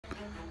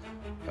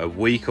A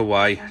week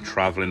away,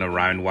 travelling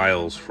around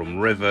Wales, from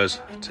rivers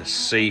to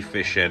sea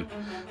fishing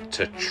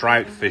to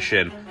trout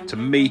fishing to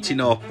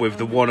meeting up with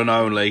the one and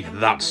only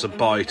That's a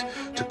Bite,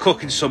 to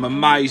cooking some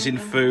amazing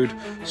food,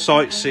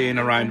 sightseeing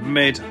around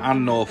mid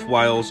and north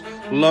Wales,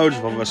 loads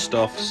of other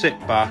stuff. Sit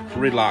back,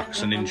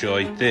 relax and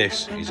enjoy.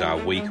 This is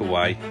our week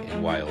away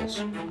in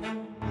Wales.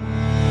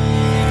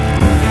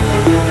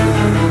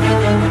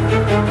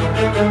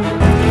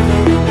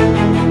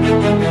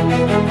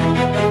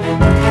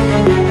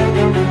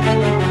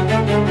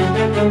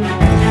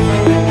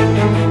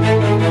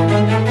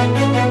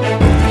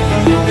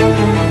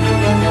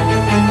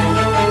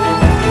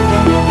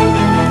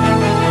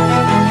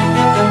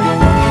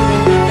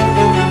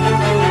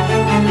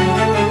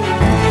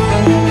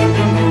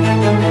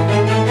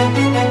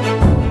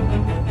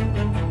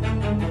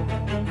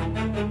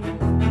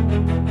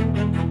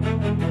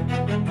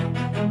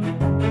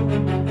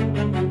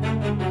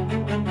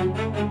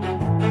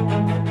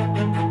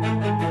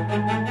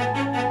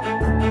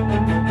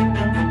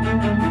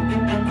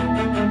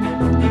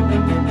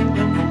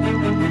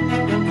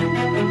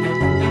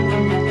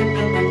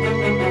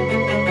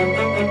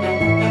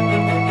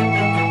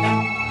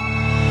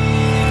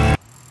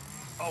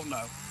 Oh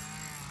no,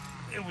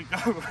 here we go.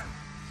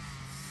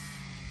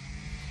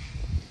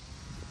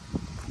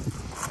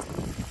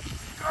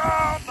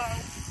 Oh no.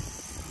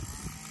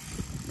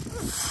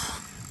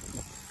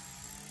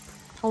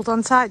 Hold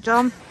on tight,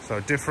 John. So,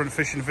 different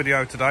fishing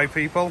video today,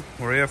 people.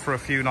 We're here for a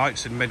few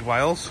nights in mid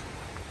Wales.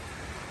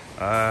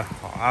 I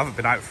haven't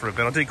been out for a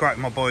bit. I did go out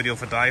with my boy the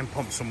other day and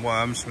pumped some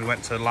worms. We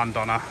went to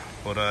Landowner,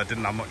 but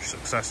didn't have much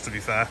success, to be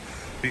fair.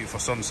 Beautiful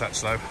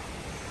sunsets though.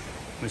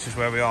 This is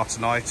where we are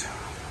tonight.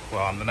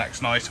 Well, on the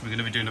next night we're going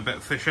to be doing a bit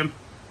of fishing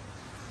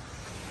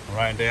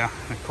around here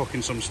and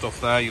cooking some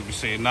stuff there. You'll be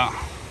seeing that.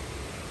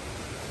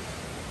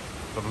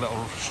 Got a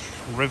little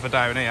river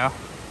down here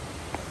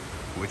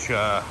which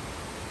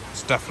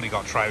it's definitely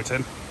got trout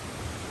in.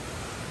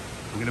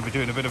 I'm going to be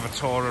doing a bit of a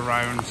tour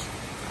around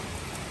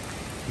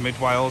mid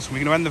Wales. We're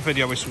going to end the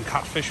video with some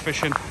catfish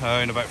fishing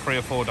in about 3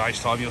 or 4 days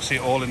time. You'll see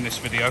it all in this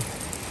video.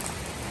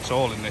 It's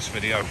all in this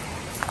video.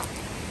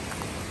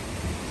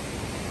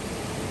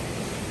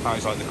 That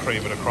is like the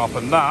cream of the crop,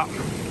 and that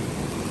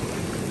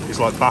is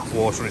like bath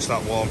water. It's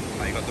that warm.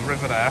 Now you've got the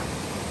river there,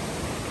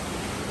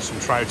 some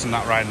trout and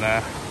that round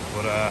there,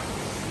 but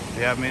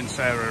yeah, me and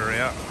Sarah are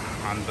here,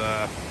 and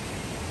I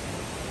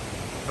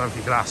don't think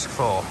you could ask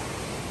for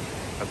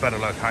a better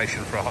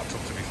location for a hot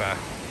tub, to be fair,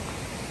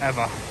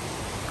 ever.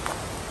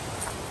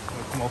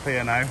 We'll come up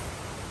here now.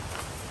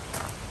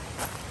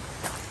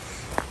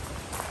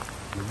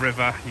 The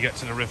river, you get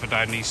to the river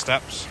down these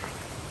steps.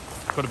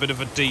 Got a bit of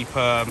a deep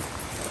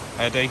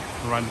eddy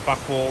around the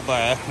back wall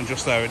there, and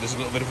just there there's a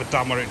little bit of a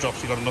dam where it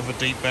drops. You've got another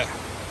deep bit,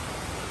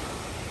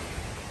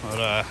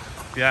 but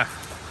yeah,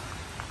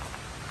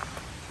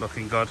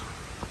 looking good.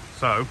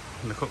 So I'm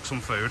gonna cook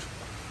some food,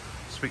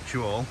 speak to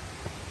you all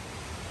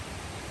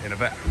in a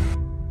bit.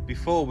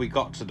 Before we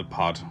got to the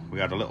pod, we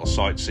had a little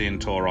sightseeing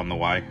tour on the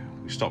way.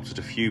 We stopped at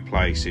a few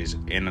places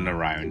in and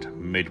around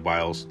mid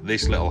Wales.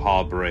 This little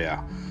harbour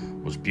here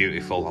was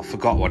beautiful. I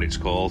forgot what it's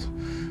called.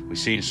 We've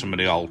seen some of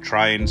the old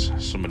trains,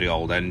 some of the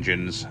old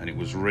engines, and it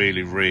was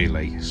really,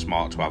 really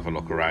smart to have a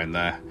look around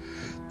there.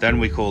 Then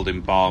we called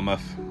in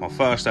Barmouth. My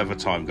first ever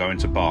time going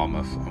to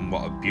Barmouth, and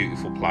what a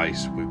beautiful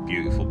place with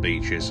beautiful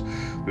beaches.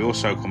 We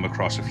also come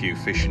across a few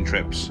fishing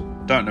trips.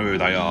 Don't know who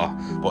they are,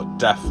 but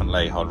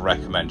definitely I'd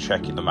recommend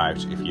checking them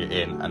out if you're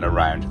in and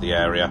around the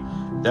area.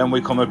 Then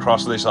we come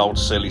across this old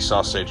silly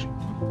sausage,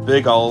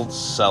 big old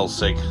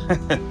Celsig.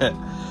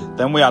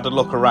 Then we had a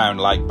look around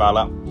Lake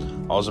Bala.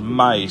 I was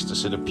amazed to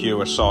see the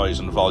pure size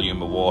and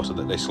volume of water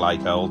that this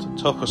lake held. It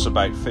took us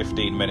about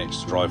 15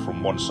 minutes to drive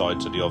from one side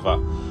to the other.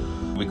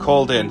 We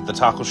called in the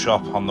tackle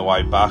shop on the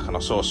way back, and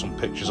I saw some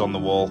pictures on the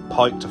wall.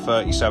 Pike to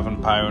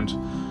 £37,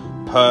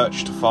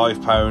 perch to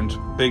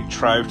 £5, big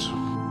trout.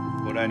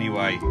 But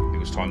anyway, it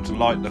was time to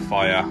light the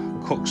fire,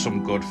 cook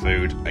some good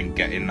food and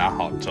get in that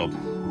hot tub.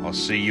 I'll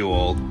see you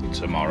all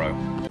tomorrow.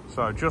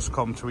 So I've just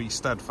come to East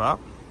Steadfast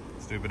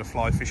to do a bit of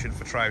fly fishing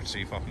for trout,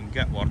 see if I can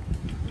get one.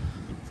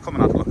 I've come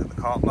and had a look at the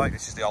carp lake.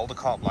 This is the older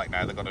carp lake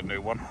now, they've got a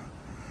new one.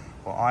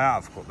 But I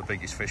have got the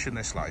biggest fish in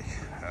this lake.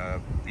 A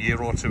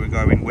year or two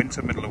ago in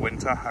winter, middle of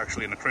winter,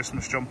 actually in a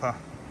Christmas jumper.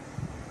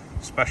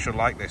 Special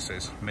like this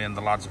is. Me and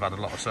the lads have had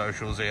a lot of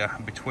socials here,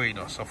 and between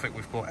us I think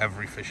we've caught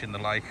every fish in the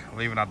lake.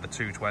 I've even had the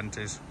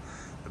 220s,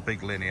 the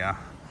big linear,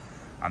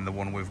 and the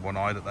one with one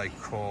eye that they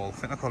call, I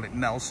think they call it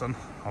Nelson.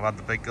 I've had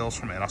the big girls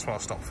from it, and that's why I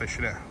stopped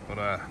fishing it.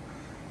 But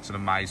it's an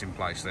amazing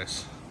place,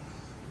 this.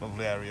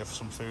 Lovely area for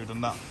some food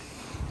and that.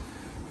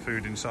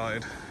 Food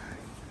inside.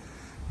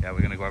 Yeah, we're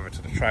going to go over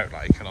to the trout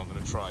lake, and I'm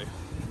going to try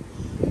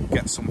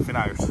get something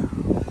out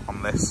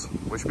on this.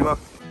 Wish me luck.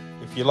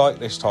 If you like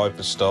this type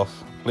of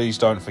stuff, please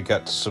don't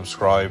forget to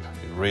subscribe.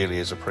 It really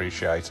is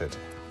appreciated.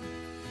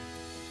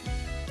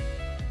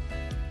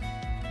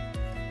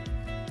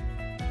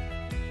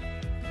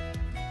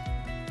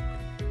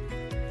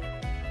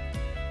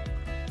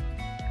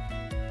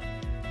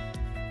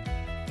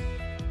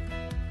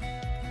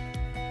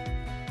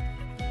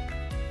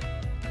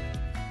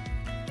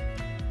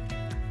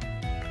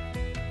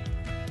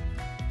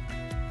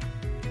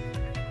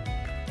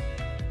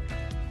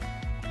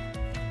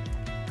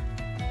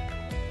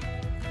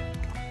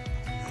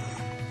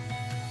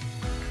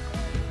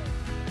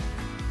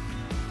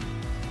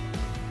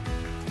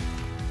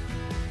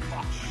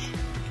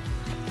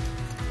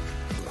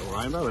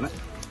 rainbow, isn't it?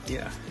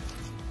 Yeah.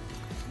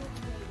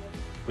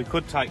 We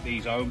could take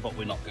these home, but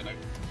we're not going to.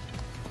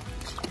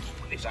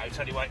 Put this out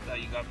anyway. There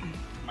you go.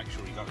 Make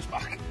sure he goes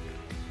back.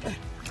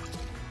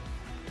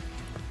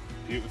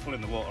 Beautiful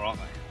in the water, aren't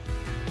they?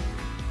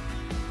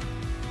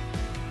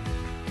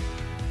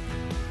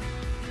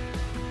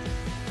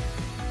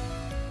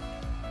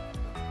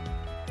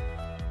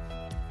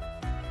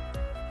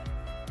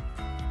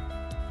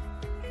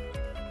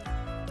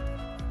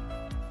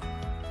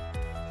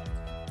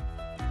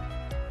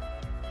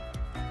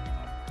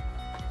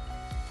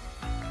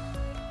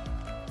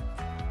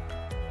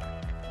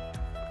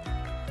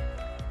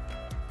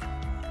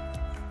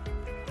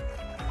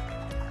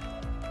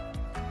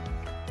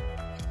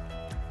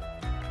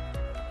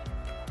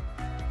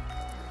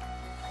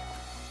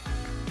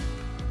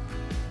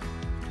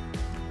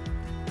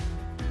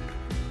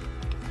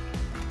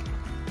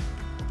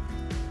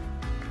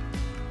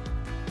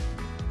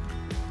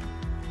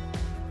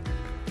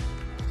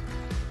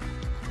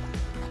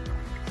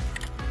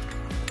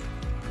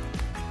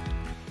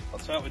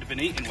 We'd have been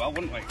eating well,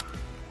 wouldn't we?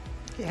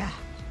 Yeah.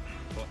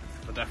 But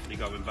we're definitely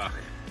going back.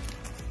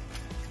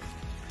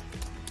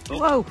 Oh,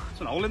 whoa!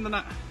 There's an hole in the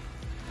net.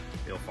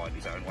 He'll find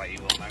his own way, he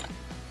will now.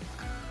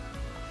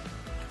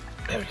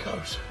 There he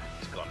goes.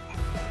 He's gone.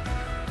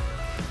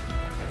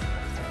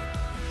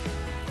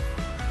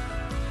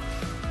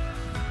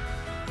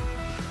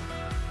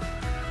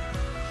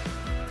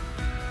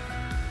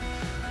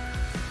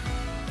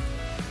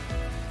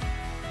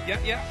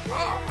 Yeah.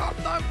 Oh,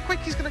 no, quick,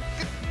 he's gonna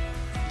get...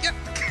 Yeah.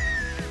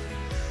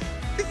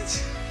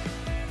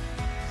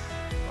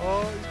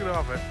 Oh, he's gonna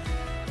have it.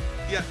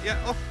 Yeah.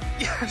 Oh,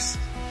 yes.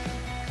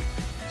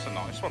 It's a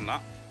nice one,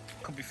 that.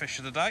 Could be fish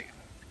of the day.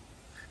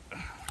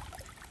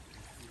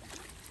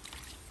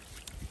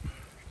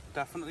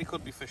 Definitely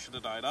could be fish of the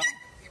day, that.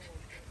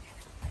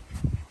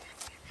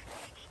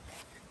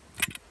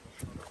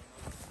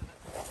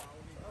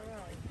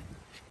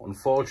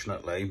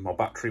 Unfortunately, my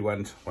battery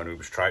went when we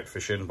was trout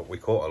fishing, but we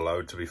caught a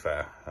load, to be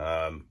fair.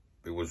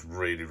 It was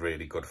really,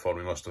 really good fun.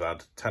 We must have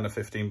had 10 or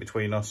 15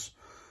 between us.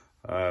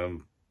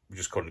 We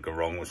just couldn't go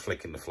wrong. Was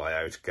flicking the fly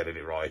out, getting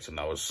it right, and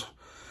I was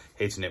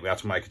hitting it. We had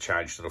to make a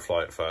change to the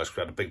fly at first.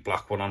 We had a big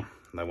black one on,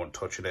 and they weren't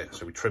touching it,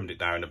 so we trimmed it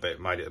down a bit,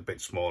 made it a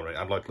bit smaller. It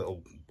had like a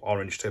little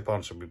orange tip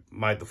on, so we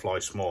made the fly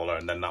smaller,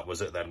 and then that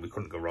was it. Then we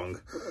couldn't go wrong.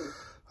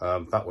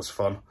 That was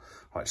fun.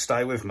 Right,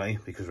 stay with me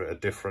because we're at a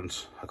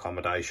different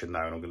accommodation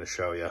now, and I'm going to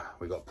show you.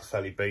 We got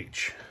Pwllheli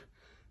Beach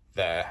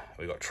there.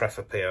 We got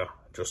Treffer Pier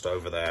just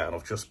over there, and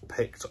I've just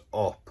picked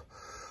up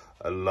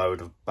a load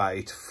of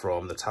bait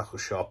from the tackle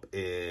shop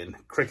in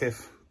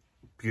Crickif.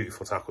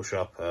 Beautiful tackle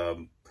shop.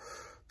 The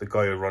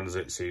guy who runs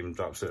it seems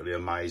absolutely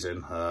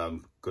amazing.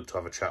 Good to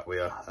have a chat with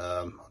you.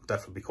 I'll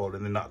definitely be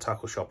calling in that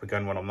tackle shop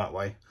again when I'm that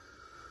way.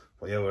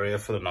 But yeah, we're here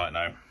for the night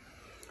now,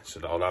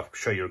 so I'll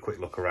show you a quick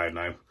look around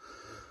now.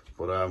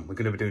 But we're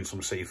going to be doing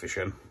some sea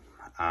fishing,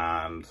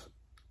 and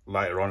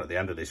later on at the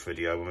end of this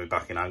video, when we're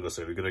back in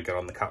Anglesey, we're going to get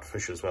on the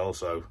catfish as well.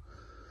 So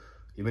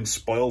you've been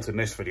spoilt in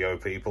this video,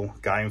 people.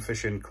 Game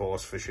fishing,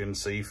 coarse fishing,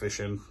 sea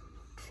fishing,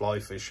 fly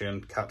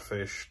fishing,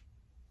 catfish.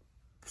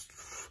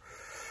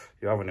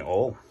 You're having it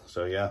all.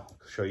 So yeah, I'll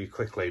show you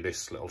quickly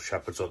this little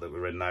shepherd's hut that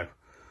we're in now.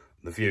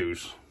 The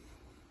views.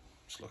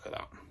 Just look at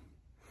that.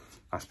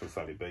 That's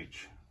Pwllheli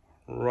Beach.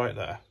 Right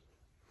there.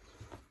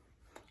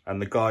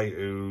 And the guy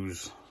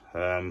who's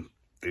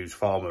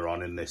farmer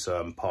on in this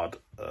pod,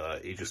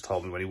 he just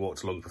told me when he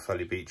walked along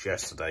Pwllheli Beach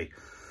yesterday,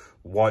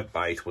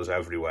 whitebait was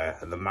everywhere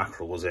and the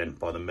mackerel was in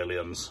by the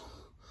millions.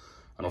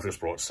 And I've just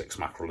brought 6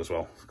 mackerel as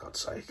well, for God's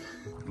sake.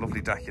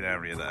 Lovely decking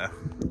area there.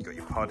 You've got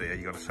your pod here,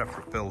 you've got a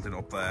separate building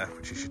up there,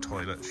 which is your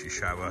toilets, your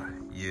shower,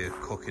 your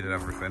cooking and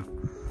everything.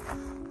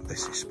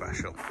 This is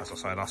special. As I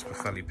say, that's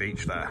Pwllheli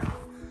Beach there.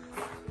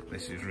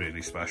 This is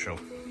really special.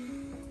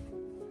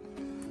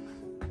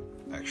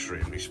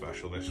 Extremely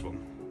special, this one.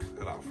 Look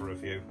at that for a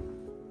view.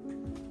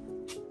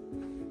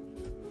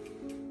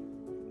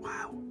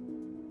 Wow.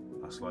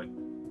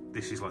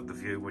 This is like the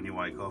view when you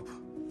wake up.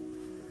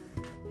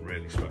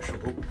 Really special.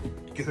 Oh,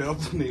 get it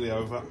up, nearly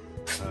over.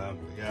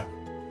 Yeah.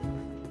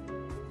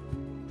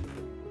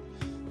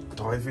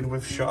 Diving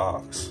with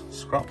sharks.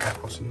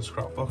 Scrapbook, what's in the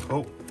scrapbook?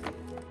 Oh.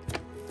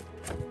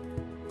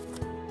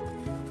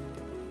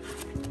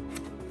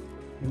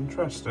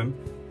 Interesting.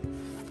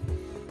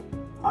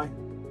 Hi.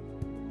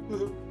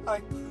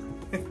 Hi.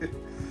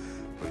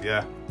 But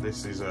yeah,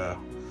 this is the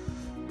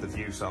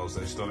view cells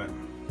that's done it.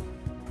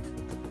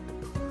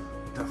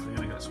 Definitely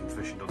going to get some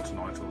fishing done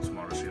tonight or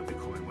tomorrow, so you'll be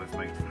coming with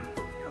me.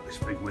 Got this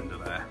big window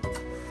there.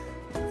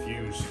 The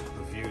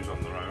views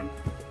on their own.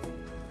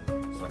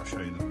 So I'll show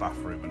you the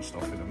bathroom and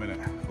stuff in a minute.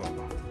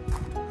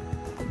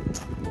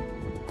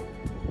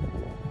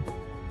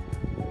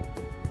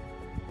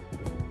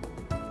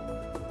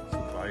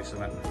 Some place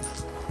in it.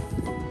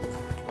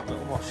 Got a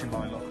little washing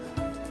line, look.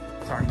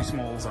 Throwing my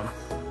smalls on.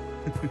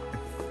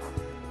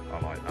 I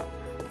like that.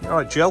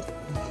 Alright, Jill.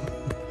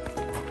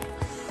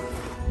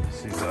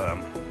 This is our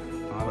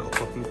little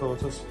cooking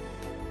quarters.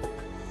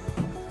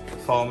 The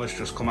farmer's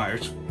just come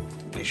out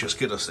He's just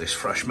given us this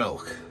fresh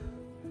milk.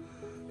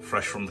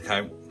 Fresh from the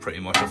cow, pretty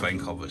much, I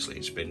think. Obviously,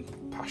 it's been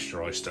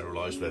pasteurised,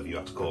 sterilised, whatever you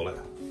have to call it.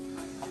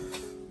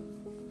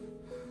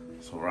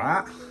 It's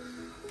alright.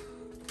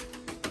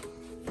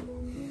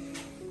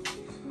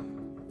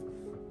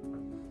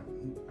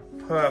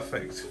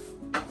 Perfect.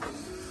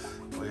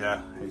 Well,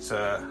 yeah, it's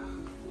hi,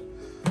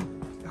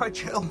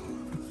 Jill.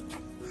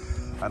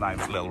 Her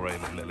name's Lil, really,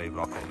 Lily,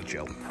 but I call her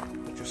Jill.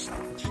 It just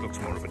looks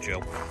more of a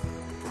Jill.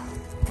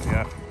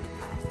 Yeah,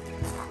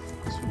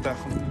 this will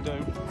definitely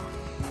do.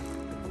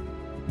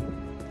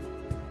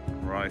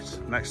 Right,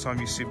 next time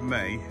you see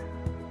me,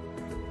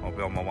 I'll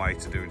be on my way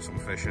to doing some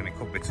fishing. It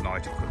could be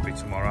tonight, it could be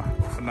tomorrow.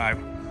 But for now,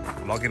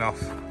 I'm logging off.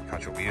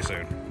 Catch up with you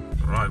soon.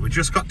 Right, we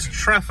just got to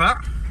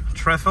Trevor,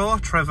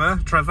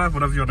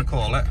 whatever you want to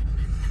call it.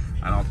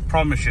 And I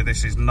promise you,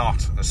 this is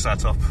not a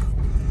setup.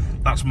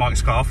 That's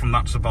Mike's car from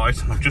That's a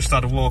Bite. I've just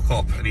had a walk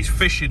up and he's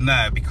fishing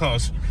there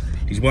because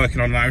he's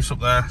working on an house up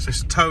there. So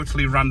it's a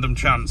totally random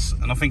chance.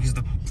 And I think it's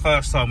the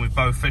first time we've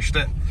both fished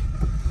it.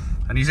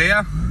 And he's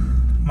here,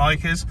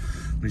 Mike is.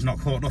 He's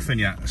not caught nothing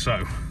yet,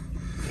 so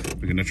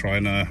we're going to try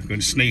and go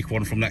and sneak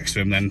one from next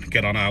to him, then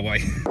get on our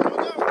way.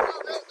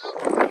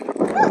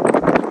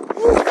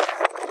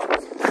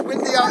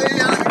 Windy out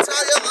here, let me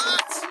tell you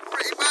that.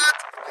 Pretty bad.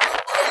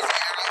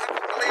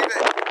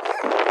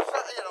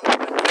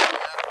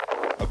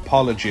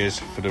 Apologies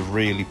for the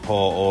really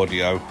poor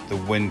audio. The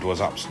wind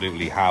was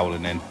absolutely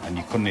howling in, and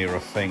you couldn't hear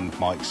a thing,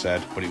 Mike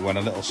said, but it went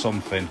a little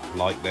something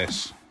like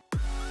this.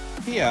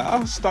 Here,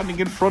 standing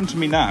in front of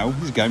me now,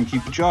 is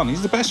Gamekeeper John.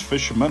 He's the best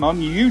fisherman on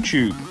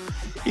YouTube.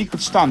 He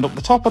could stand up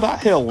the top of that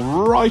hill,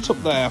 right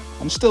up there,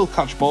 and still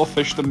catch more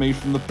fish than me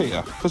from the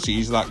pier, because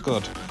he's that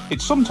good.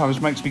 It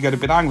sometimes makes me get a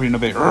bit angry and a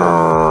bit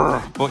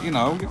but you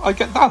know, I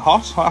get that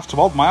hot, I have to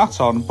hold my hat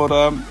on,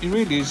 but he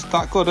really is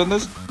that good, and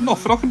there's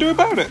nothing I can do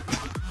about it.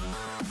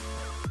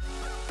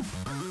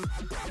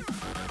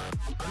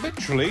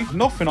 Literally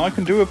nothing I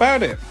can do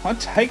about it. I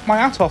take my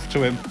hat off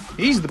to him.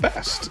 He's the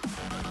best.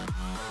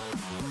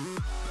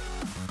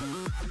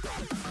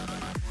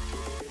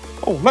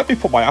 Oh, let me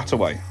put my hat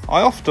away.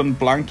 I often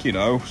blank, you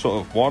know,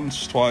 sort of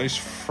once, twice,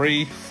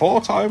 3, 4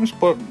 times,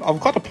 but I've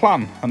got a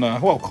plan, and,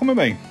 well, come with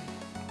me.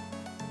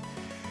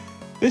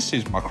 This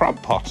is my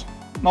crab pot.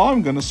 Now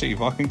I'm going to see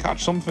if I can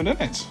catch something in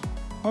it.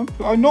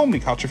 I normally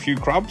catch a few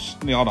crabs,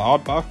 the odd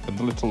hardback, and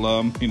the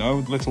little, you know,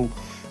 little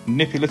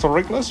nippy little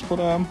wrigglers, but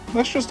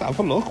let's just have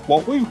a look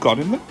what we've got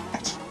in the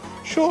net.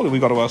 Surely we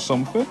got to have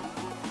something.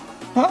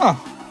 Ah,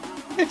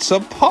 it's a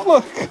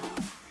pollock.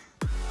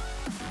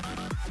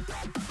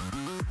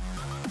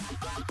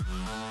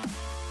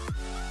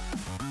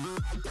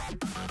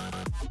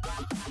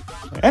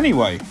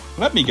 Anyway,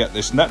 let me get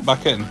this net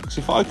back in, because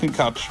if I can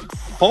catch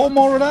 4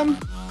 more of them,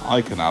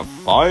 I can have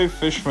 5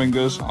 fish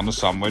fingers on a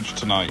sandwich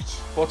tonight.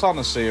 But on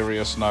a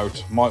serious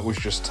note, Mike was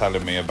just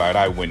telling me about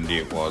how windy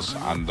it was,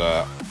 and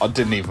I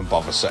didn't even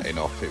bother setting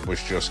up. It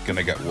was just going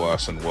to get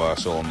worse and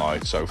worse all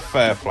night, so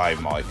fair play,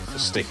 Mike, for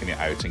sticking it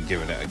out and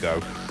giving it a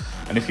go.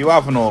 And if you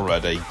haven't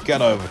already,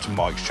 get over to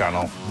Mike's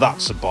channel,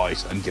 That's a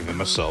Bite, and give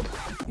him a sub.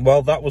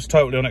 Well, that was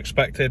totally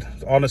unexpected.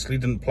 Honestly,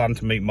 didn't plan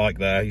to meet Mike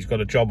there. He's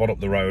got a job on up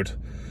the road.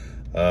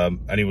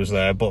 And he was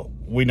there, but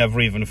we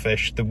never even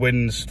fished. The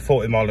wind's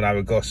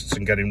 40-mile-an-hour gusts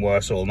and getting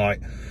worse all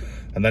night.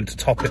 And then to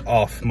top it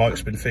off,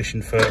 Mike's been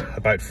fishing for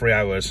about 3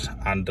 hours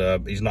and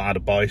he's not had a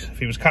bite. If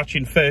he was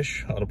catching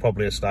fish, I'd have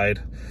probably have stayed.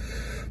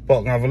 But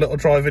I'm gonna have a little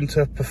drive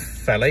into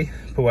Puelli,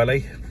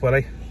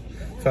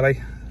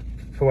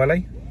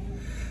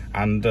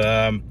 and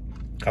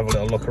have a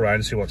little look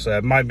around, see what's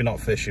there. Maybe not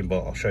fishing,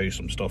 but I'll show you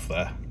some stuff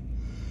there.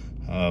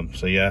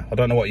 So yeah, I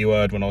don't know what you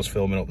heard when I was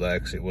filming up there,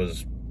 because it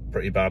was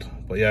pretty bad,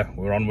 but yeah,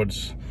 we're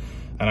onwards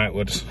and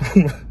outwards.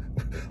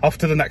 Off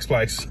to the next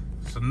place.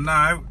 So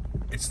now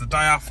it's the day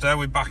after.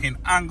 We're back in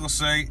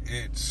Anglesey.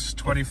 It's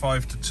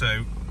 25 to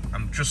 2.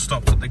 I'm just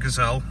stopped at the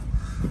Gazelle,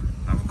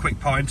 have a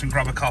quick pint and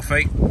grab a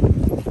coffee,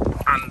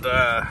 and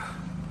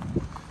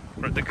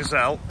we're at the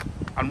Gazelle,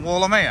 and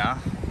while I'm here,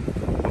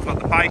 I've got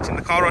the bait in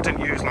the car I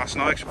didn't use last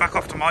night. So back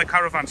off to my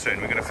caravan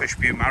soon. We're going to fish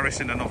Butte Maris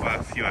in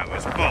another few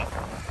hours, but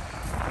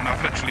and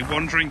I've literally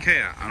 1 drink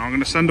here, and I'm going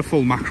to send a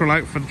full mackerel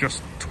out for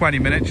just 20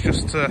 minutes,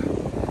 just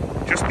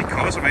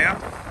because I'm here.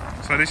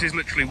 So this is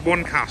literally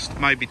 1 cast,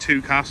 maybe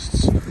 2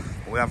 casts.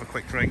 We have a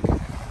quick drink,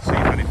 see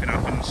if anything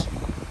happens.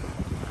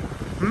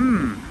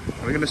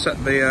 We're going to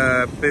set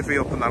the bivvy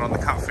up and that on the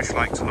Catfish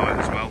Lake tonight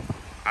as well,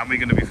 and we're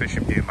going to be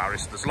fishing Butte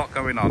Maris. There's a lot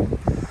going on.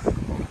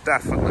 I'm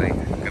definitely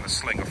going to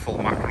sling a full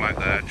mackerel out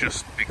there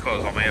just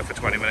because I'm here for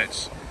 20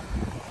 minutes.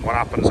 What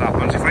happens,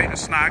 happens. If I hit a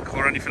snag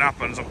or anything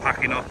happens, I'm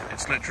packing up.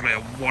 It's literally a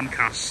 1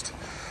 cast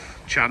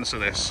chance of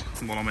this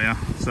while I'm here,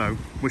 so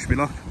wish me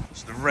luck.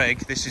 So the rig,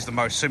 this is the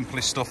most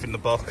simplest stuff in the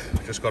book.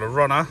 We've just got a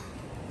runner.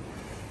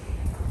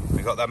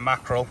 We've got that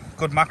mackerel.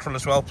 Good mackerel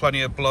as well,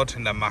 plenty of blood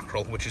in that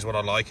mackerel, which is what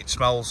I like. It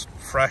smells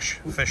fresh,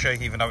 fishy,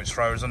 even though it's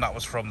frozen. That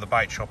was from the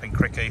bait shop in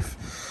Crickheath.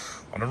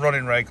 On a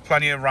running rig,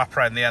 plenty of wrap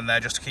around the end there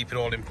just to keep it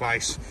all in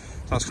place.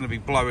 So that's going to be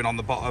blowing on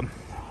the bottom.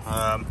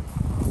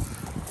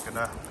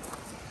 Gonna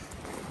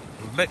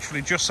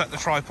Literally just set the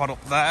tripod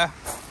up there.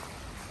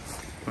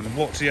 I'm going to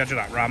walk to the edge of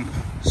that ramp,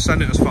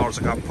 send it as far as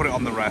I can, put it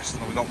on the rest,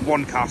 and we've got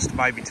one cast,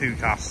 maybe two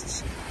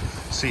casts.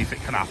 See if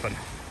it can happen.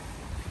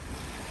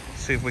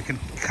 See if we can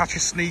catch a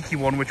sneaky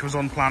one which was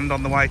unplanned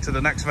on the way to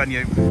the next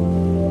venue.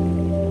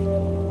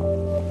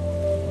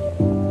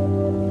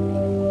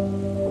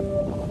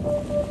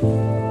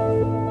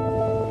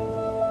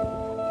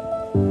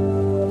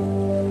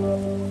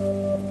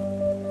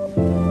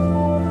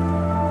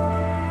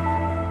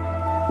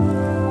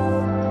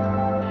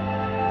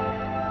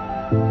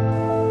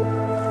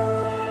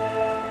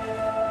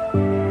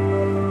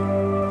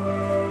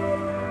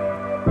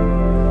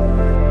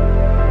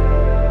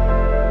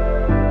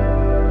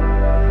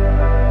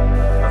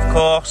 Of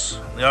course,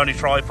 the only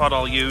tripod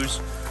I'll use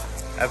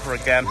ever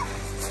again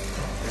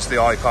is the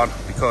Icon,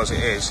 because it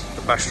is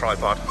the best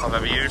tripod I've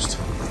ever used.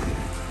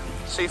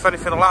 See if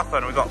anything will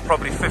happen. We've got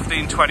probably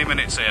 15-20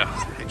 minutes here.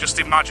 Just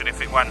imagine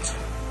if it went.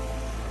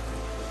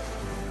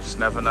 Just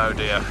never know,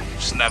 dear. You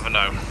just never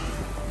know.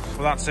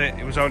 Well, that's it.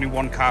 It was only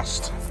one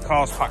cast. The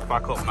car's packed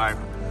back up now.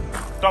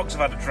 Dogs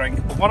have had a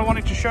drink. But what I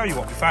wanted to show you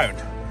what we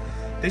found.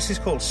 This is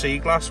called sea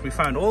glass. We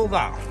found all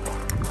that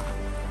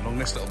along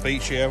this little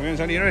beach here. We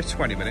was only here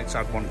 20 minutes,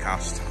 had one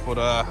cast,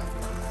 but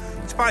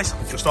it's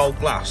basically just old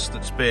glass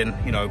that's been,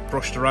 you know,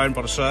 brushed around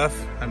by the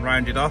surf and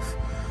rounded off.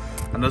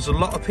 And there's a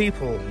lot of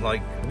people,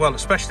 like, well,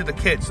 especially the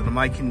kids, that are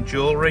making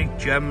jewellery,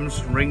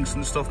 gems, rings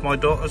and stuff. My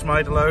daughter's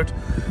made a load.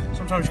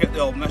 Sometimes you get the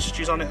old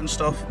messages on it and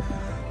stuff.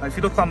 And if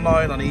you look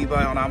online, on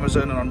eBay, on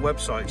Amazon and on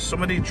websites,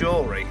 some of the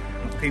jewellery,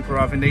 people are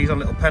having these on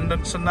little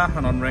pendants and that,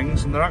 and on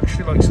rings, and they're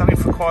actually like selling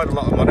for quite a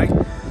lot of money.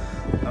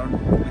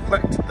 And we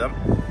collected them.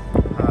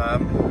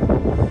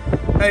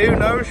 Hey, who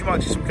knows, you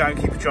might do some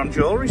Gamekeeper John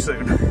jewellery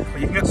soon.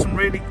 But you can get some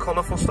really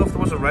colourful stuff. There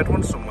was a red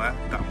one somewhere.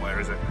 Damn, where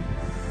is it?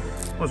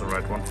 There was a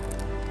red one.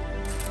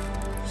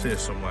 See it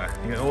somewhere.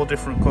 You get all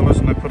different colours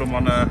and they put them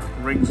on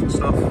rings and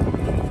stuff.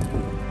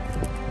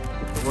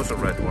 There was a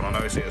red one, I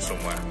know it's here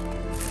somewhere.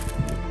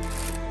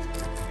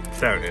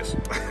 There it is.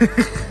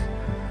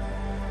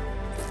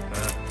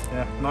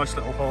 Yeah, nice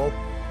little haul.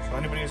 So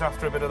anybody who's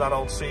after a bit of that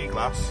old sea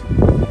glass,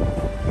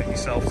 get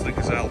yourself to the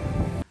Gazelle.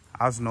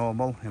 As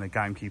normal in a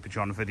Gamekeeper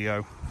John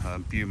video,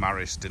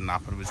 Beaumaris didn't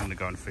happen. We was going to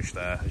go and fish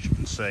there. As you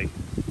can see,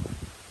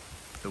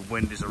 the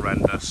wind is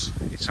horrendous.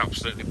 It's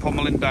absolutely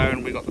pummeling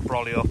down. We got the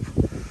brolly up.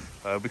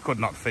 We could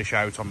not fish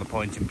out on the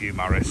point in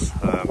Beaumaris.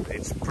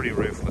 It's pretty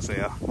ruthless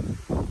here.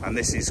 And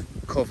this is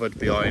covered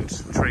behind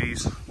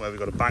trees where we've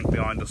got a bank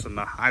behind us, and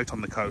out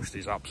on the coast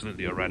is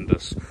absolutely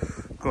horrendous.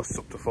 Gusts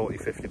up to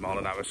 40-50 mile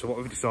an hour. So what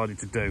we've decided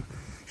to do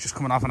is just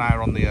come and have an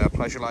hour on the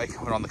pleasure lake.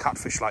 We're on the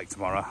Catfish lake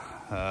tomorrow.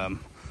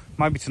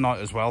 Maybe tonight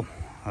as well,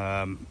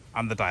 and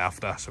the day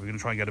after. So we're going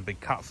to try and get a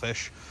big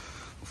catfish.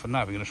 But for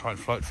now, we're going to try and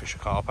float fish a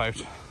carp out.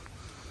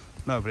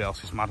 Nobody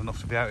else is mad enough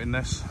to be out in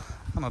this,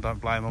 and I don't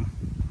blame them.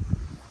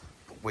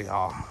 But we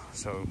are.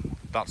 So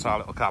that's our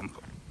little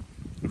camp.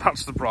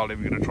 That's the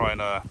problem. We're going to try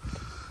and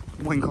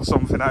winkle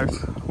something out.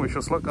 Wish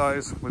us luck,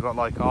 guys. We've got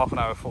like half an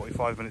hour,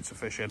 45 minutes of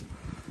fishing,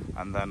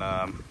 and then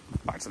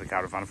back to the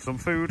caravan for some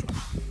food.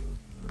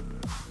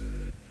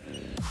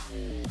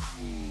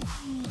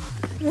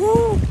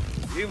 Woo!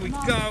 Here we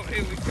go,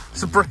 here we go.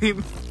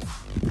 Supreme.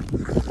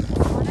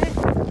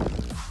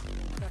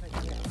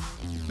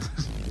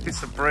 It's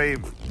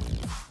Supreme.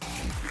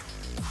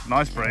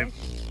 Nice bream.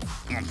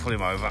 Come on, pull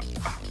him over.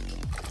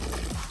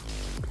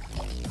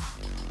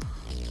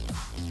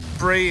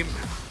 Bream.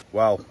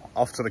 Well,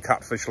 off to the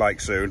Catfish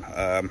lake soon.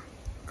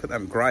 Look at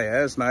them grey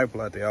hairs now,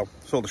 bloody hell.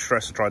 It's all the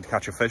stress of trying to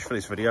catch a fish for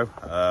this video.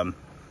 We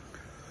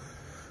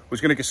was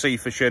going to go sea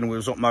fishing. We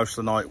was up most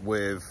of the night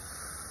with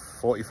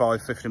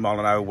 45-50 mile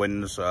an hour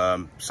winds,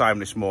 same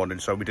this morning,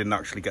 so we didn't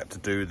actually get to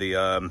do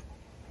the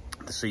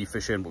sea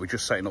fishing, but we're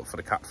just setting up for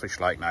the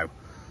Catfish lake now.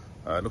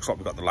 It looks like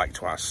we've got the lake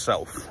to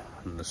ourselves,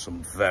 and there's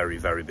some very,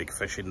 very big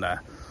fish in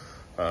there.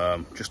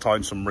 Just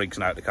tying some rigs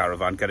out the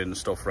caravan, getting the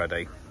stuff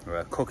ready,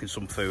 cooking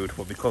some food.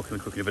 We'll be cooking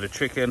a bit of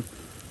chicken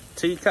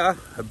tikka,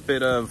 a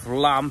bit of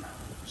lamb,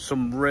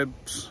 some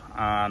ribs,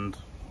 and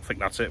I think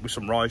that's it, with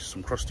some rice,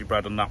 some crusty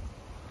bread and that.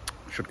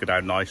 Should go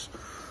down nice. So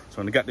I'm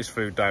going to get this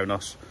food down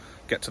us,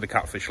 get to the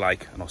Catfish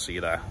lake, and I'll see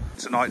you there.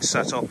 Tonight's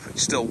setup,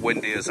 it's still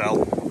windy as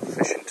hell.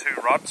 Fishing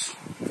 2 rods.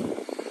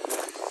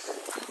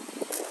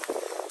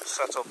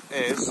 Setup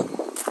is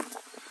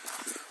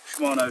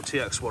Shimano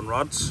TX1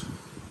 rods.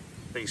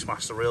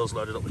 Beastmaster reels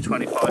loaded up with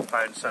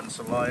 25-pound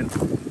sensor line.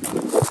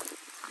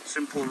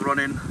 Simple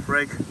running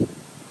rig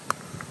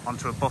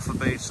onto a buffer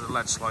bead so the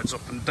lead slides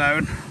up and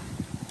down.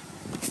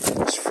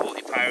 It's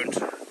 40-pound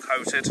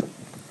coated.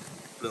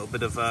 A little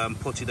bit of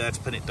putty there to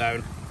pin it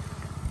down.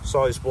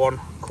 Size 1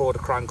 quarter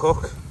crank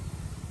hook.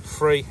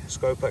 3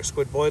 Scopex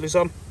squid boilies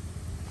on.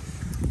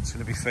 It's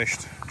going to be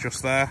fished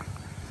just there.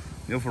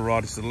 The other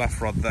rod is the left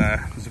rod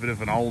there. There's a bit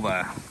of an hole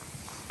there.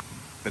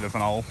 Bit of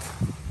an hole.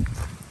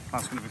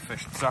 That's going to be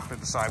fished exactly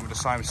the same with the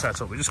same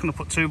setup. We're just going to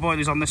put 2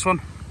 boilies on this one.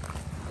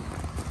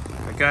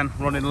 Again,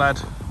 running lead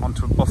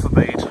onto a buffer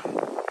bead.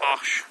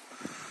 Bosh.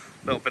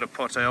 little bit of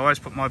putty. I always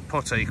put my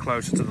putty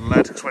closer to the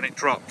lead, because when it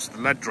drops, the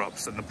lead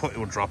drops, then the putty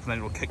will drop and then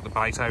it will kick the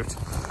bait out.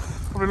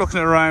 Probably looking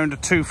at around a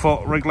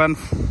 2-foot rig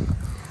length.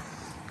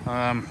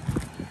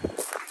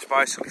 It's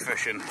basically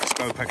fishing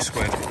Scopex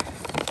squid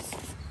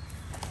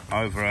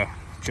over a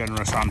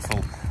generous handful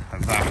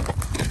of that.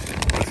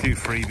 With a few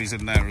freebies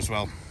in there as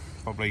well.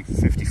 Probably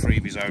 50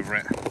 freebies over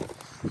it.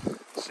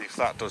 See if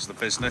that does the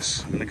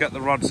business. I'm going to get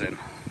the rods in.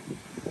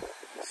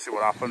 See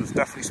what happens.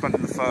 Definitely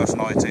spending the first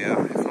night here.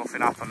 If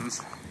nothing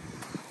happens,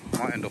 I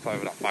might end up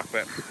over that back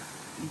bit.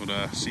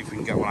 But see if we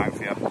can get one out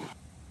for you.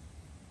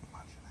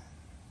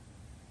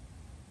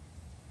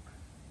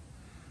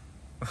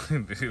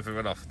 If we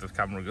went off the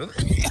camera good.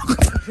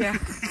 Yeah.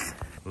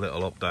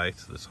 Little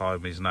update. The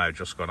time is now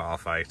just gone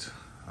 8:30.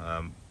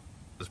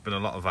 There's been a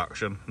lot of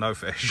action. No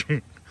fish.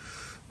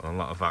 A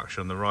lot of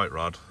action. The right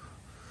rod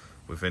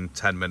within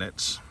 10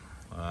 minutes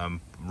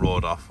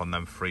roared off on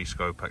them 3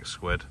 Scopex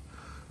squid.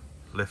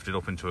 Lifted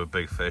up into a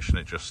big fish and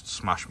it just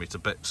smashed me to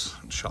bits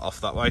and shot off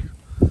that way.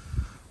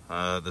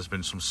 There's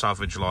been some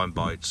savage line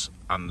bites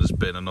and there's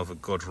been another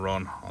good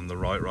run on the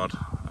right rod.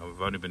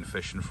 We've only been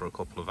fishing for a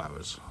couple of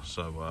hours,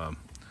 so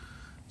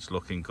it's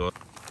looking good.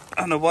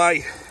 And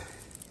away.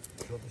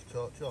 Do you want this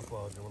torch off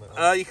or do you want it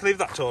on? You can leave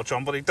that torch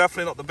on, but he's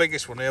definitely not the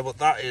biggest one here, but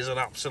that is an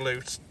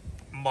absolute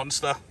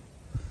monster.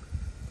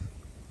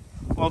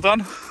 Well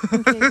done.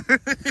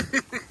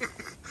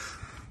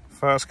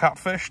 First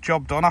catfish,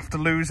 job done after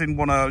losing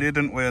one earlier,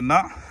 didn't we, in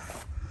that?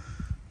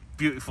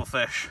 Beautiful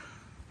fish.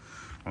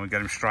 And we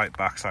get him straight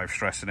back, so I'm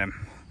stressing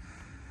him.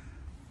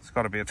 It's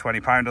got to be a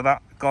 20-pounder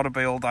that. Got to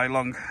be all day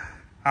long.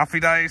 Happy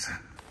days.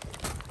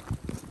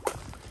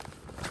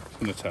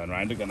 I'm going to turn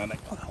around again and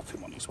I'll help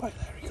him on his way.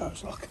 There he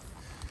goes, look.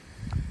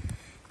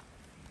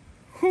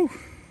 Whew.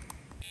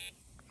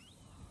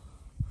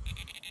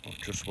 I've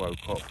just woke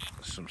up.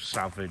 There's some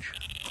savage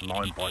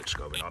line bites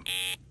going on.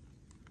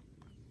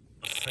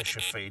 The fish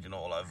are feeding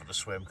all over the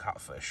swim,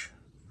 catfish.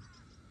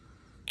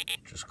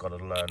 Just got to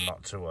learn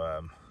not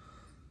to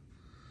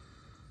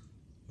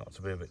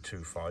be a bit too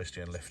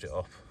feisty and lift it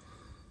up.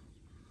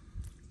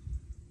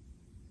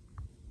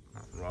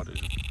 That rod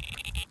is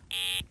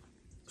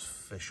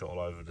fish all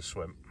over the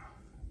swim.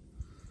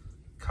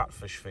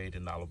 Catfish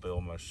feeding, that'll be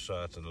almost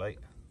certainly.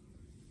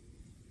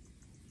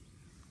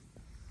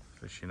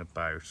 Fishing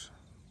about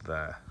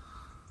there.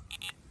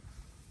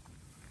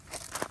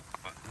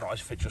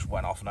 Nice if it just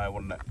went off now,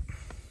 wouldn't it?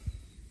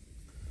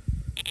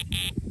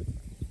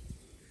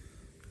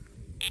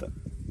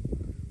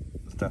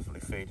 It's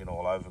definitely feeding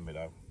all over me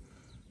though.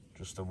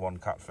 Just the one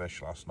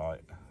catfish last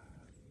night,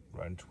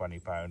 around 20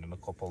 pound, and a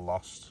couple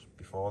lost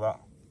before that.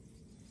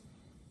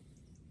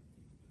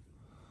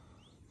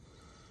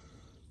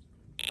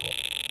 But,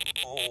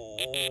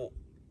 oh,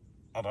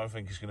 I don't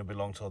think it's going to be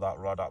long till that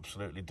rod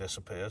absolutely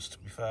disappears, to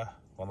be fair.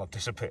 Well, not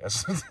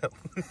disappears,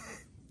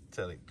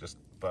 until it just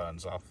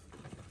burns off.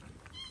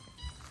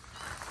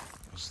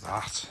 What's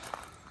that?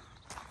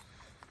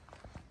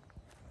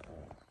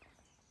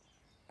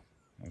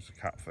 There's a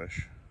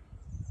catfish.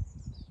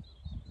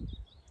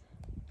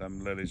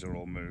 Them lilies are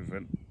all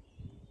moving.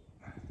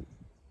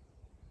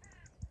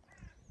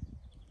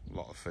 A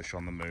lot of fish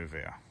on the move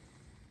here.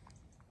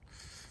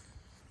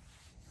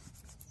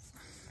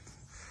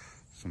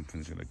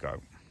 Something's gonna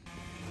go.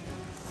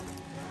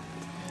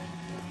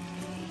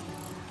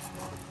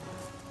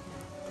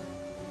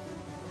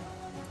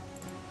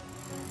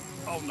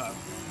 Oh no.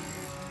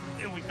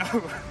 Here we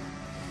go.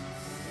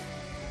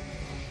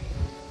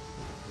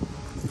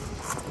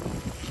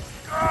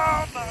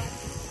 Oh no.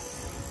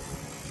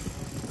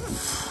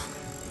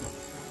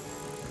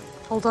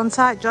 Hold on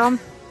tight, John.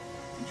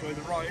 Enjoy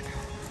the ride.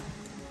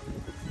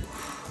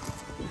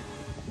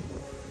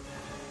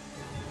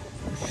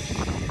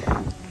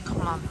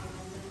 Come on.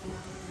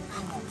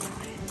 Come on,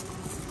 mate.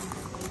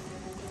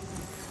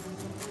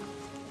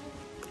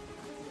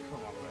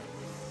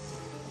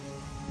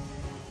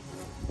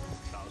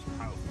 That was a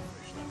powerful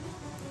fish then.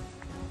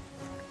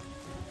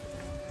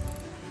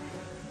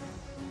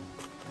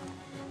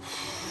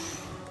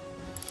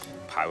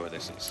 Power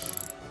this is.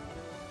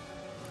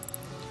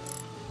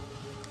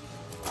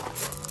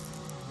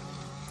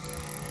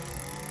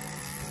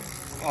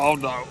 Oh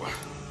no.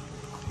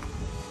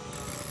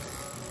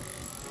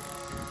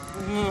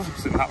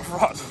 It's in that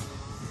rod.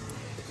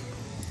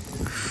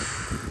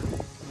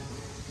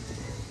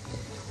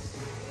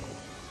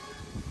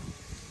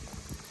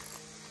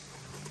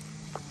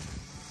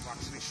 I'm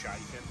actually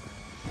shaking.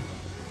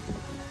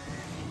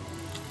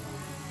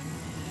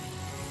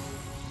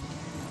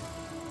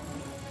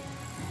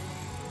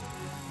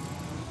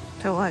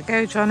 Don't let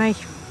go, Johnny.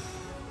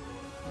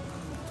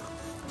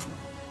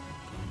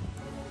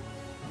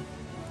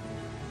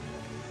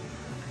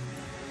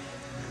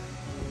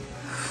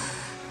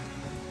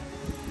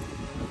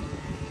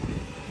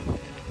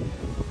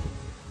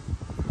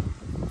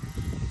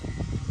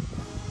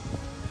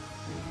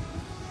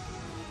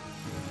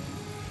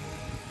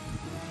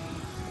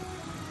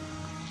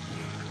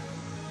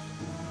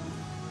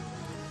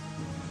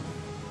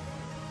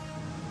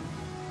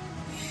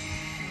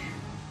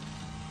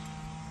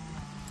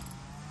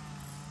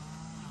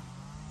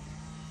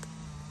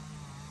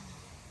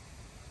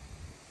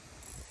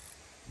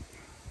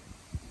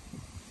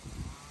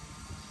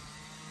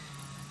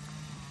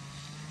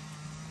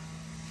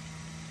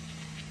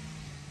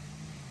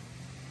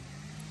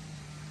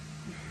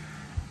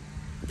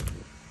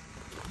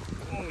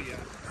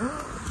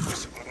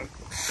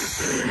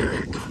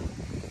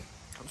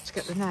 to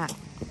get the net?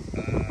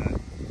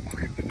 I'll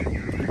get the net,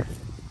 yeah.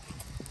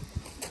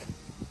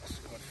 Let's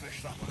go and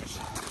fish that way.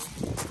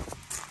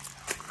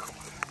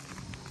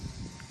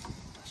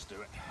 Let's do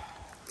it.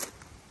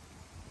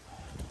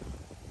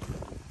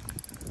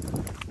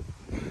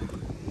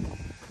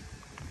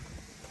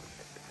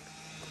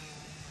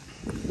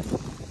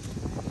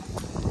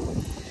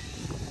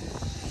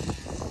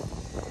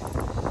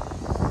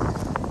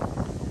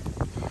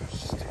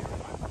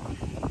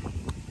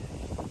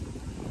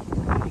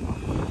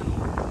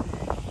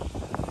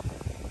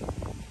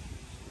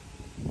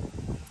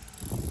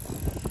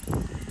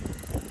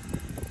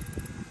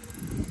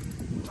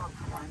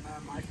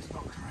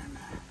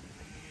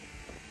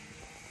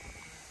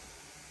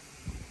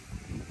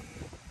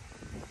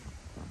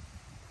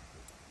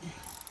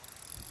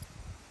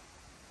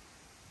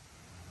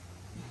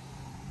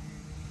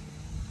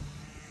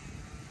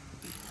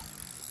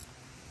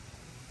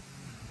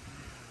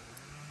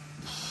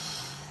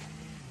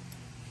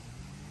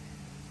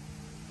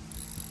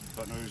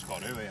 Don't know who's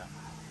got who here.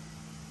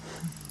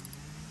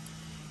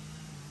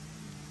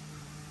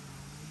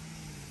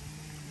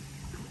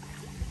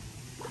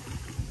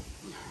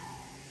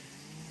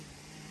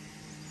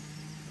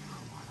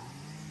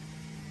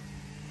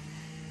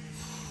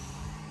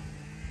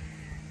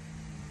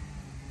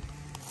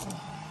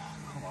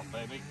 Come on,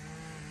 baby.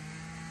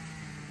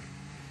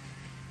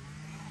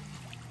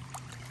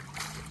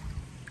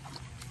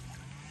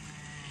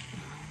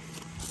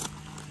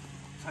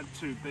 Had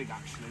too big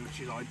actually, which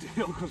is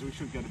ideal because we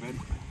should get them in.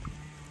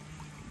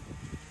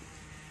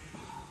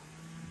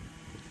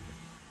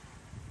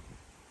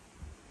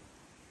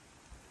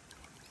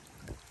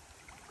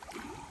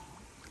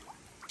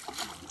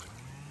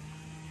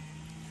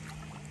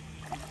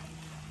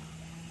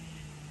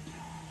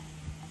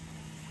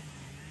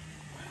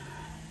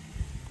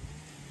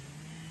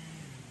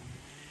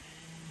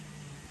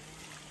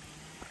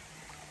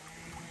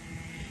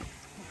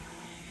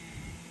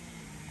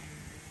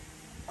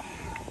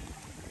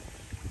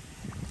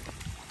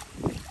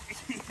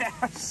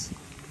 Yes!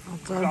 Well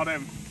done. Got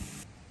him.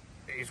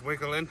 He's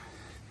wiggling.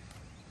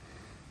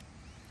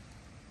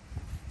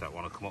 Don't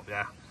want to come up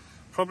there.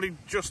 Probably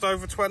just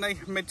over 20,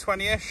 mid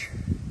 20-ish.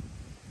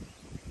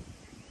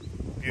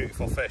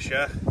 Beautiful fish,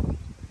 yeah?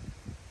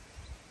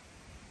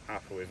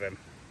 Happy with him.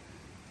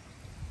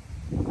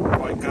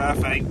 Quite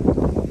girthy.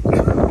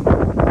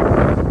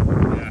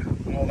 Yeah,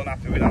 more than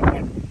happy with that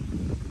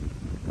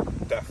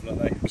one.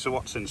 Definitely. So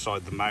what's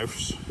inside the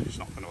mouths? He's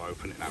not going to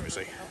open it now, is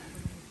he?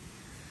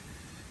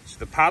 So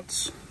the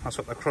pads, that's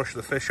what they crush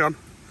the fish on.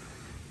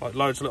 Like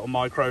loads of little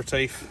micro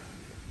teeth.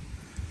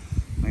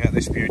 I get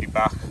this beauty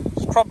back.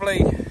 It's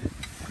probably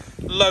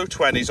low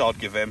 20s I'd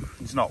give him.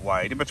 He's not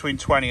weighed. In between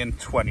 20 and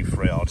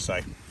 23 I'd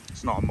say.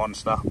 It's not a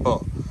monster,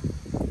 but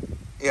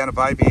he had a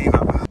baby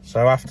either.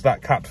 So after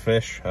that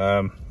catfish,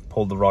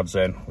 pulled the rods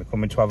in, we're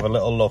coming to have a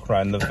little look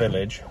around the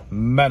village.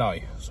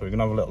 Menai. So we're going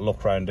to have a little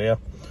look around here.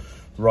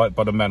 Right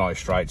by the Menai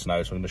Straits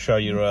now. So I'm going to show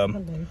you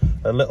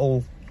a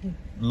little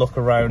look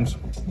around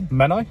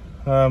Menai.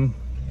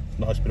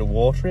 Nice bit of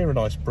water here, a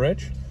nice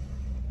bridge.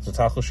 There's a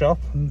tackle shop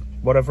and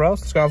whatever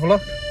else. Let's go have a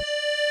look.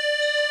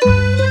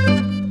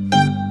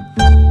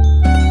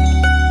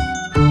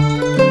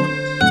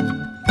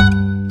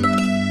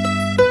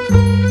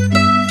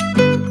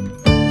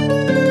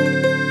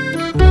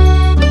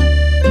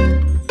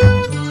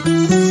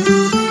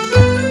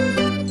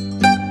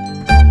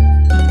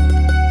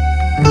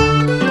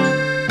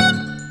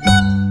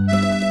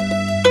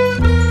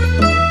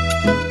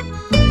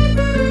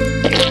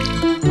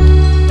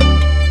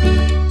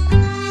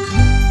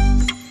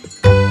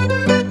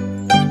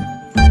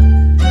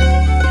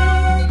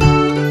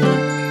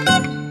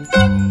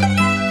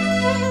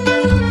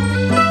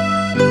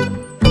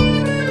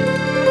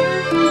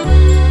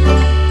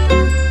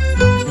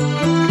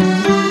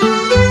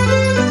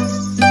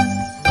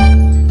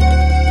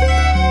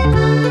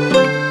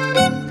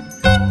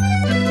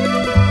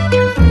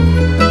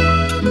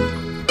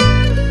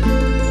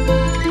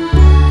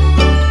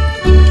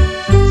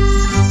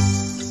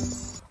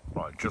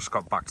 Just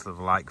got back to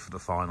the lake for the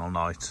final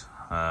night.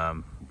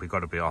 We've got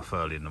to be off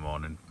early in the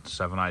morning,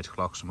 7, 8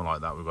 o'clock, something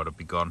like that. We've got to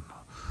be gone.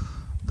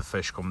 The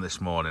fish come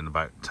this morning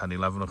about 10,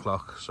 11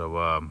 o'clock,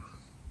 so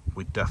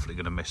we're definitely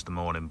going to miss the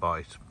morning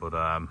bite. But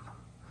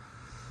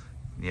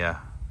yeah,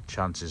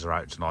 chances are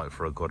out tonight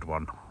for a good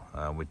one.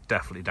 We're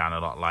definitely down a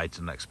lot later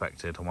than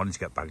expected. I wanted to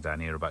get back down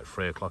here about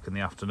 3 o'clock in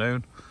the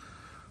afternoon,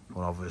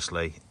 but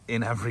obviously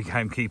in every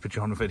Gamekeeper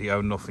John video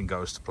nothing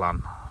goes to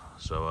plan.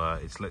 So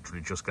it's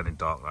literally just getting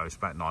dark now. It's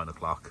about 9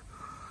 o'clock.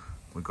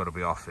 We've got to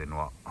be off in,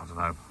 what, I don't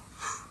know,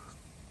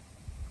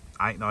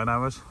 8, 9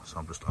 hours. So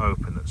I'm just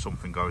hoping that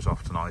something goes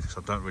off tonight, because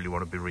I don't really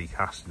want to be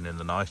recasting in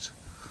the night.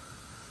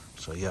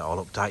 So yeah,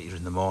 I'll update you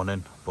in the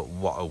morning. But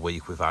what a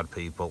week we've had,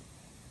 people.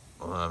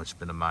 It's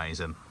been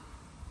amazing.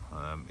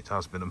 It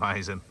has been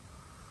amazing.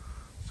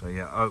 So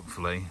yeah,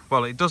 hopefully,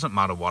 well, it doesn't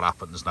matter what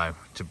happens now,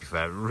 to be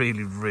fair. It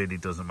really, really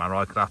doesn't matter.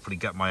 I could happily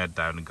get my head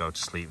down and go to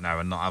sleep now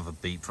and not have a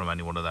beep from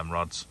any one of them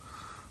rods.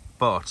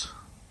 But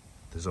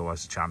there's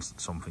always a chance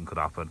that something could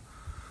happen.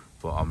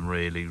 but I'm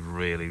really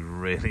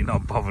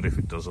not bothered if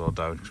it does or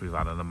don't, because we've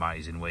had an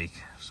amazing week.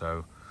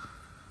 So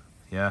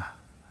yeah,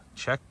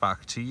 check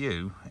back to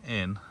you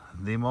in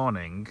the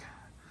morning.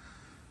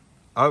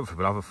 Hopefully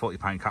we'll have a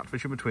 40-pound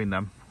catfish in between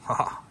them.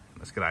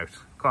 Let's get out.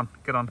 Come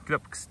on, get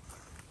up.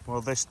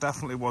 Well, this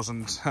definitely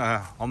wasn't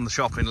on the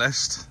shopping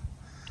list.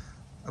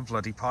 A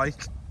bloody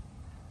pike.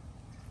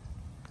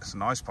 It's a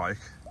nice pike.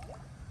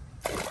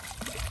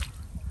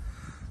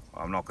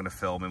 I'm not going to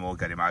film him or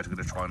get him out. I'm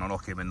going to try and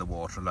unhook him in the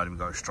water and let him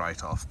go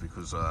straight off,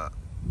 because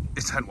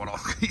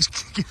he's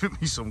giving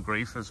me some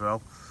grief as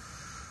well.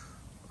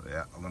 But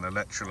yeah, I'm going to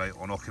literally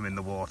unhook him in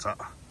the water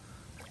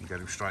and get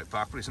him straight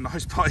back, but it's a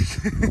nice pike.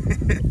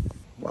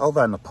 Well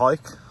then, a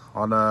pike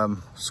on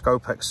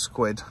Scopex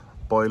squid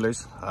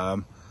boilies.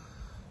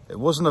 It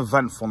was an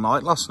eventful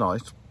night last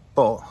night,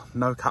 but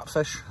no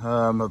catfish.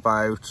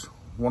 About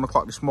 1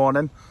 o'clock this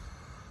morning,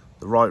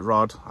 the right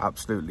rod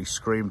absolutely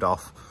screamed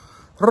off.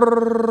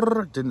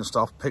 Didn't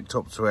stop, picked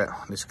up to it.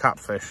 This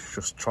catfish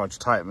just tried to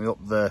take me up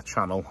the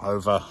channel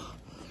over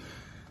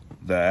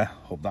there,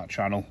 up that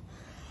channel.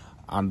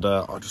 And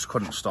I just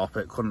couldn't stop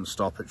it, tried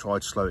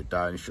to slow it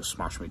down. It's just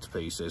smashed me to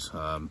pieces.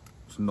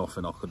 There's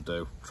nothing I could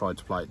do. Tried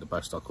to play it the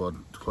best I could.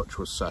 The clutch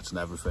was set and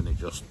everything. It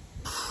just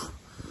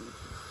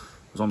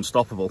was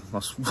unstoppable.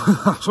 That's,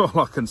 that's all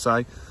I can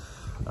say.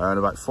 And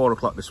about 4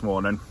 o'clock this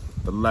morning,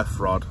 the left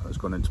rod has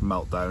gone into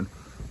meltdown.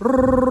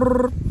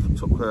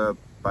 Took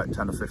about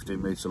 10 or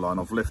 15 metre line.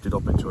 I've lifted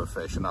up into a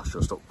fish, and that's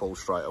just up pulled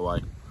straight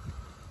away.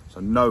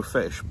 So no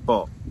fish,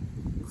 but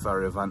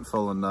very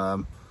eventful.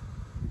 And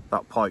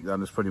that pike then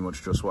has pretty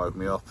much just woke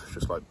me up. It's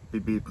just like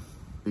beep beep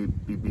beep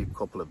beep beep,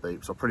 couple of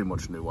beeps. I pretty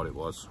much knew what it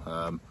was.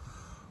 I've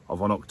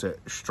unhooked it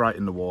straight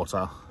in the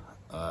water.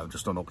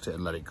 Just unhooked it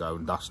and let it go,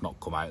 and that's not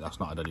come out. That's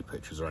not had any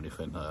pictures or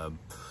anything.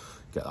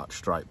 Get that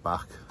straight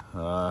back.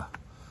 Got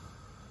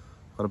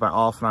about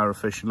half an hour of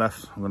fishing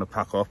left. I'm going to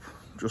pack up.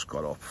 Just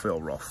got up,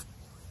 feel rough.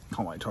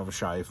 Can't wait to have a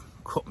shave,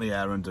 cut my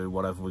hair and do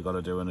whatever we got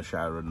to do in the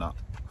shower and that.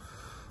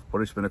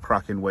 But it's been a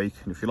cracking week,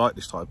 and if you like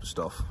this type of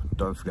stuff,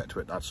 don't forget to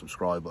hit that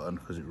subscribe button,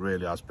 because it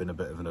really has been a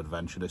bit of an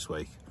adventure this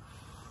week.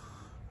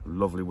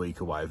 Lovely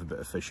week away with a bit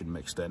of fishing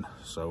mixed in.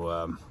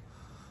 So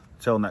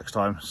till next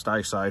time,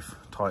 stay safe,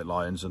 tight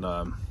lines,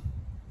 and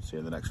see you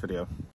in the next video.